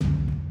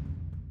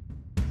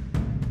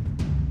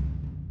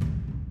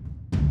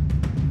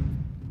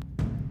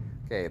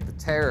Okay, The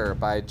Terror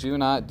by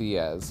Junot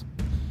Diaz.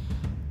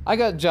 I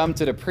got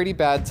jumped at a pretty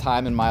bad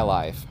time in my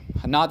life.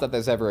 Not that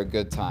there's ever a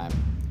good time.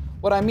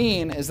 What I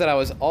mean is that I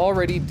was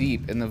already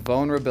deep in the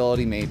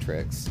vulnerability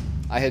matrix.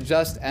 I had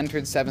just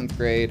entered 7th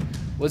grade,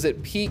 was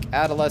at peak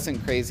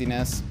adolescent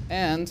craziness,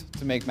 and,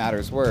 to make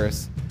matters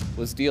worse,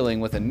 was dealing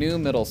with a new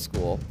middle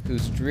school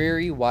whose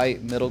dreary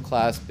white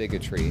middle-class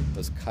bigotry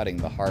was cutting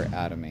the heart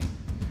out of me.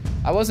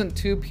 I wasn't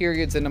 2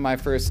 periods into my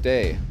first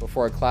day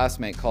before a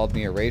classmate called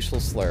me a racial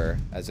slur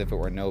as if it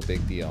were no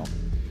big deal.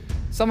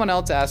 Someone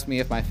else asked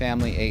me if my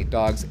family ate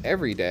dogs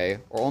every day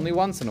or only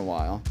once in a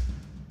while.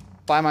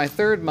 By my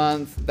 3rd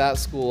month, that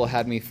school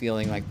had me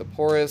feeling like the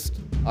poorest,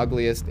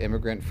 ugliest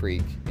immigrant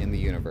freak in the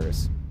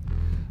universe.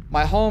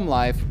 My home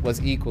life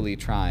was equally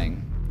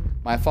trying.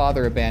 My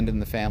father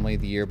abandoned the family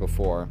the year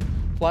before,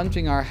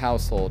 plunging our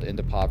household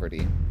into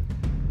poverty.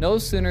 No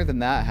sooner than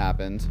that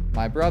happened,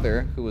 my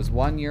brother, who was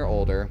 1 year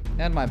older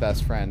and my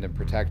best friend and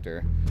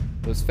protector,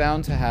 was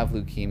found to have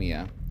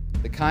leukemia,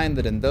 the kind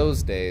that in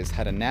those days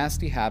had a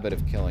nasty habit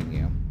of killing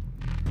you.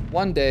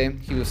 One day,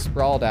 he was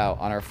sprawled out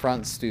on our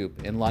front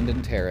stoop in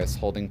London Terrace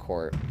holding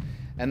court,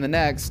 and the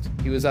next,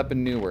 he was up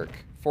in Newark,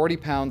 40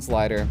 pounds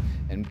lighter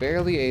and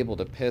barely able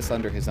to piss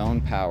under his own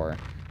power,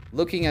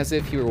 looking as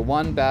if he were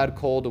one bad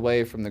cold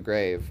away from the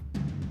grave.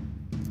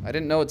 I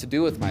didn't know what to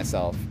do with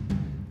myself.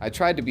 I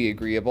tried to be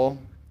agreeable,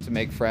 to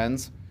make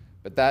friends,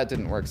 but that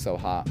didn't work so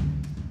hot.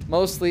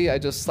 Mostly, I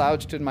just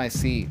slouched in my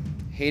seat,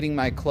 hating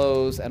my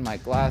clothes and my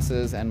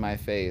glasses and my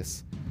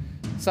face.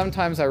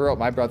 Sometimes I wrote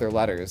my brother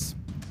letters,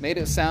 made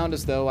it sound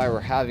as though I were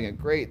having a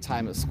great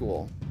time at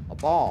school, a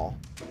ball.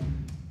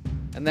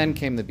 And then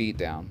came the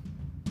beatdown.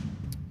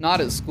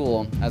 Not at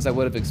school, as I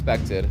would have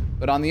expected,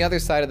 but on the other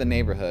side of the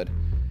neighborhood,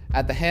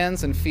 at the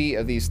hands and feet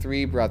of these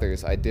 3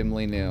 brothers I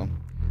dimly knew.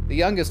 The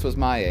youngest was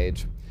my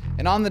age,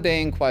 and on the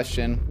day in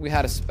question, we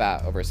had a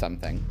spat over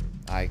something.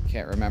 I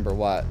can't remember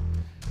what.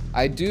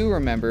 I do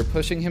remember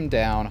pushing him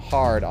down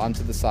hard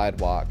onto the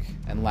sidewalk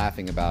and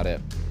laughing about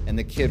it, and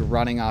the kid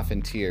running off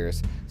in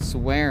tears,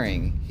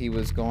 swearing he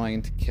was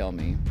going to kill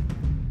me.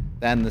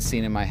 Then the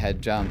scene in my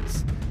head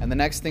jumps, and the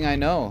next thing I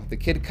know, the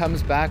kid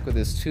comes back with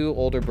his 2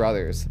 older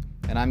brothers,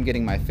 and I'm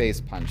getting my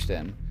face punched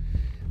in.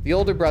 The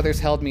older brothers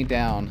held me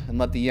down and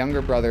let the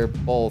younger brother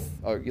punch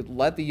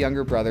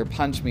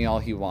me all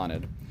he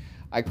wanted.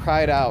 I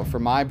cried out for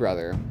my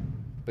brother,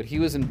 but he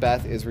was in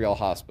Beth Israel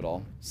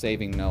Hospital,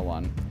 saving no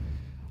one.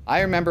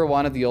 I remember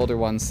one of the older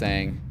ones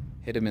saying,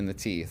 "Hit him in the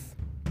teeth."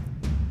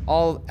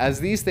 As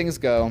these things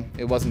go,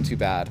 it wasn't too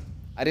bad.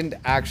 I didn't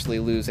actually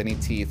lose any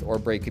teeth or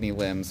break any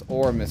limbs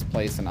or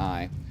misplace an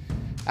eye.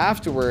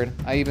 Afterward,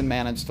 I even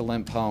managed to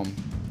limp home.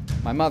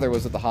 My mother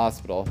was at the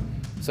hospital,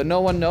 so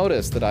no one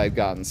noticed that I had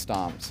gotten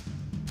stomped.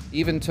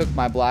 Even took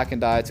my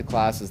blackened eye to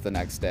classes the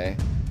next day.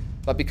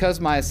 But because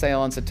my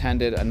assailants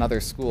attended another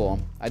school,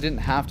 I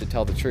didn't have to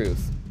tell the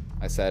truth.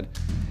 I said,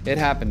 "It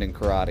happened in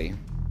karate."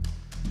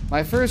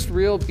 My first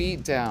real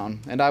beat down,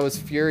 and I was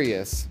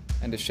furious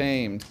and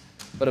ashamed,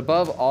 but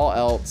above all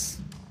else,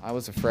 I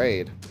was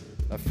afraid.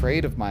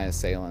 Afraid of my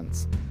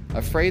assailants.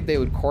 Afraid they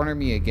would corner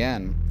me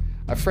again.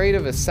 Afraid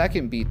of a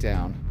second beat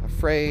down.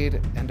 Afraid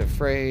and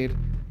afraid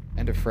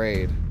and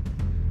afraid.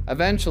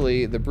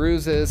 Eventually, the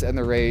bruises and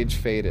the rage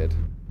faded,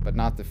 but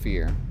not the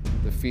fear.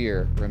 The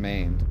fear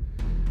remained.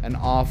 An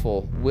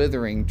awful,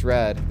 withering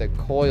dread that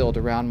coiled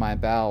around my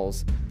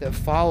bowels, that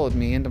followed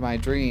me into my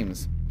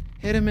dreams.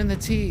 Hit him in the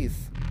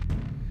teeth.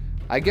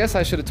 I guess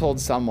I should have told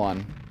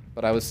someone,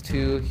 but I was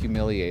too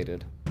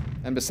humiliated.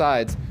 And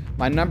besides,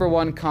 my number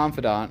 1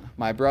 confidant,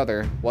 my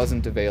brother,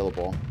 wasn't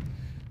available.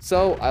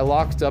 So I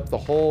locked up the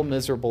whole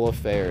miserable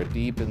affair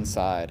deep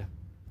inside.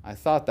 I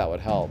thought that would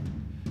help,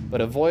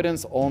 but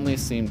avoidance only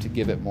seemed to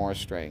give it more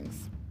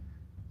strength.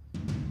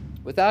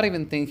 Without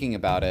even thinking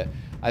about it,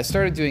 I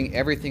started doing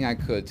everything I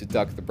could to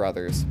duck the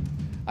brothers.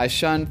 I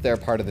shunned their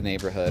part of the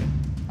neighborhood.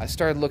 I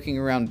started looking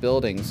around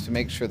buildings to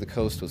make sure the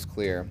coast was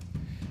clear.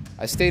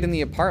 I stayed in the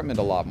apartment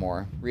a lot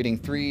more, reading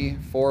 3,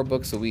 4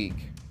 books a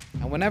week.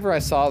 And whenever I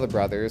saw the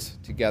brothers,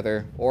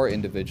 together or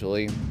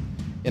individually,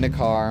 in a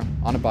car,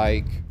 on a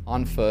bike,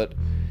 on foot,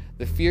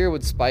 the fear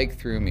would spike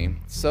through me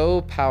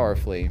so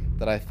powerfully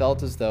that I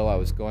felt as though I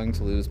was going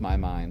to lose my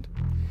mind.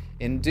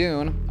 In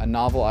Dune, a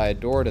novel I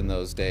adored in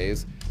those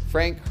days,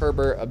 Frank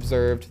Herbert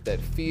observed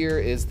that fear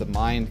is the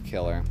mind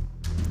killer.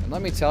 And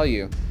let me tell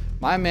you,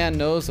 my man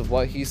knows of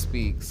what he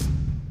speaks.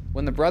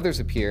 When the brothers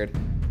appeared,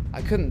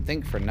 I couldn't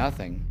think for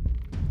nothing.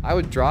 I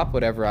would drop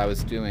whatever I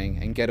was doing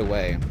and get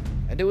away.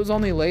 And it was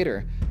only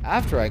later,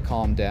 after I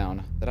calmed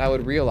down, that I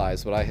would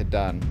realize what I had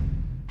done.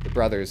 The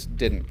brothers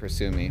didn't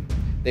pursue me.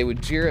 They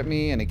would jeer at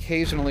me and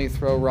occasionally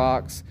throw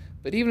rocks,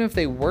 but even if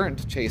they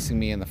weren't chasing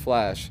me in the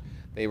flesh,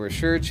 they were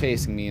sure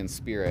chasing me in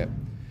spirit.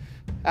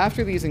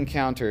 After these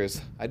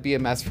encounters, I'd be a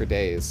mess for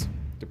days.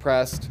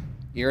 Depressed,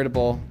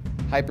 irritable,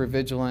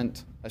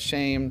 hypervigilant,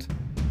 ashamed.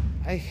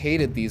 I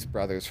hated these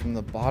brothers from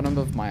the bottom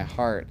of my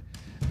heart,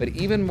 but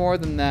even more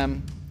than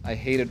them, I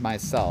hated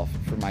myself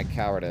for my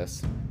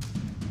cowardice.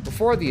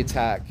 Before the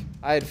attack,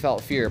 I had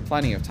felt fear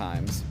plenty of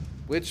times.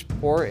 Which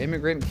poor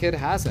immigrant kid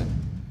hasn't?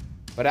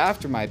 But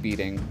after my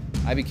beating,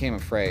 I became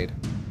afraid,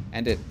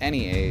 and at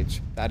any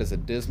age, that is a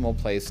dismal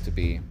place to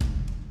be.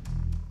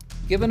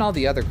 Given all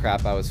the other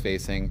crap I was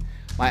facing,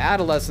 my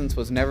adolescence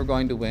was never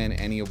going to win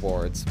any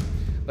awards.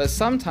 But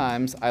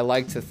sometimes I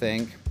like to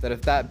think that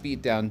if that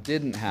beatdown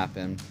didn't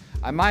happen,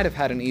 I might have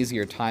had an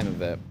easier time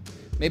of it.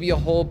 Maybe a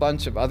whole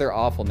bunch of other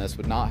awfulness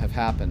would not have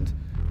happened,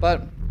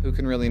 but who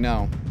can really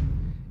know?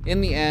 In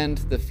the end,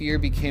 the fear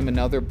became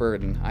another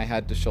burden I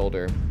had to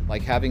shoulder,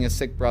 like having a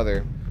sick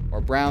brother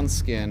or brown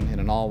skin in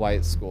an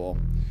all-white school.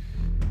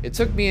 It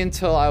took me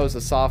until I was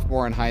a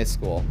sophomore in high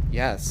school,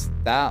 yes,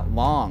 that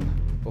long,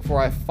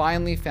 before I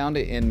finally found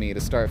it in me to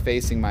start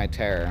facing my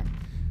terror.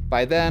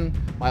 By then,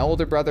 my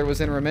older brother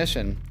was in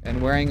remission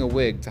and wearing a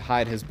wig to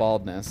hide his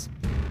baldness.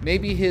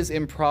 Maybe his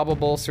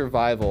improbable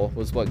survival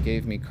was what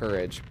gave me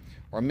courage,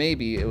 or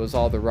maybe it was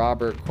all the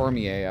Robert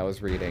Cormier I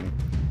was reading.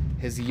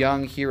 His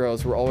young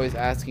heroes were always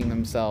asking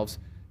themselves,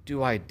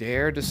 "Do I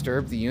dare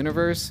disturb the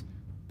universe?"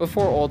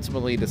 before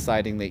ultimately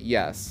deciding that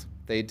yes,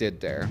 they did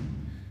dare.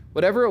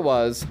 Whatever it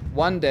was,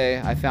 one day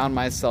I found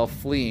myself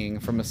fleeing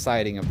from a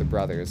sighting of the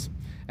brothers,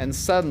 and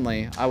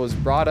suddenly I was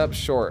brought up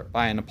short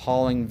by an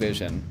appalling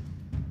vision.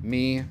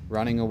 Me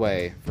running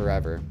away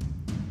forever.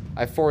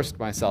 I forced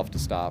myself to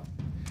stop.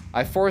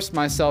 I forced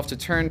myself to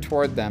turn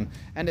toward them,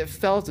 and it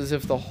felt as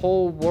if the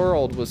whole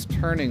world was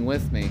turning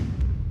with me.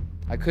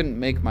 I couldn't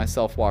make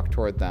myself walk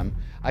toward them.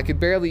 I could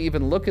barely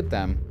even look at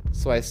them,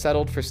 so I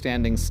settled for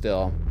standing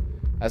still.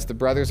 As the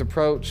brothers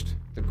approached,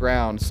 the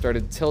ground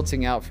started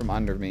tilting out from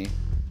under me.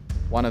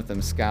 One of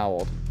them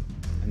scowled,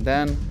 and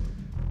then,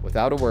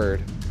 without a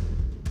word,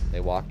 they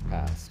walked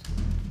past.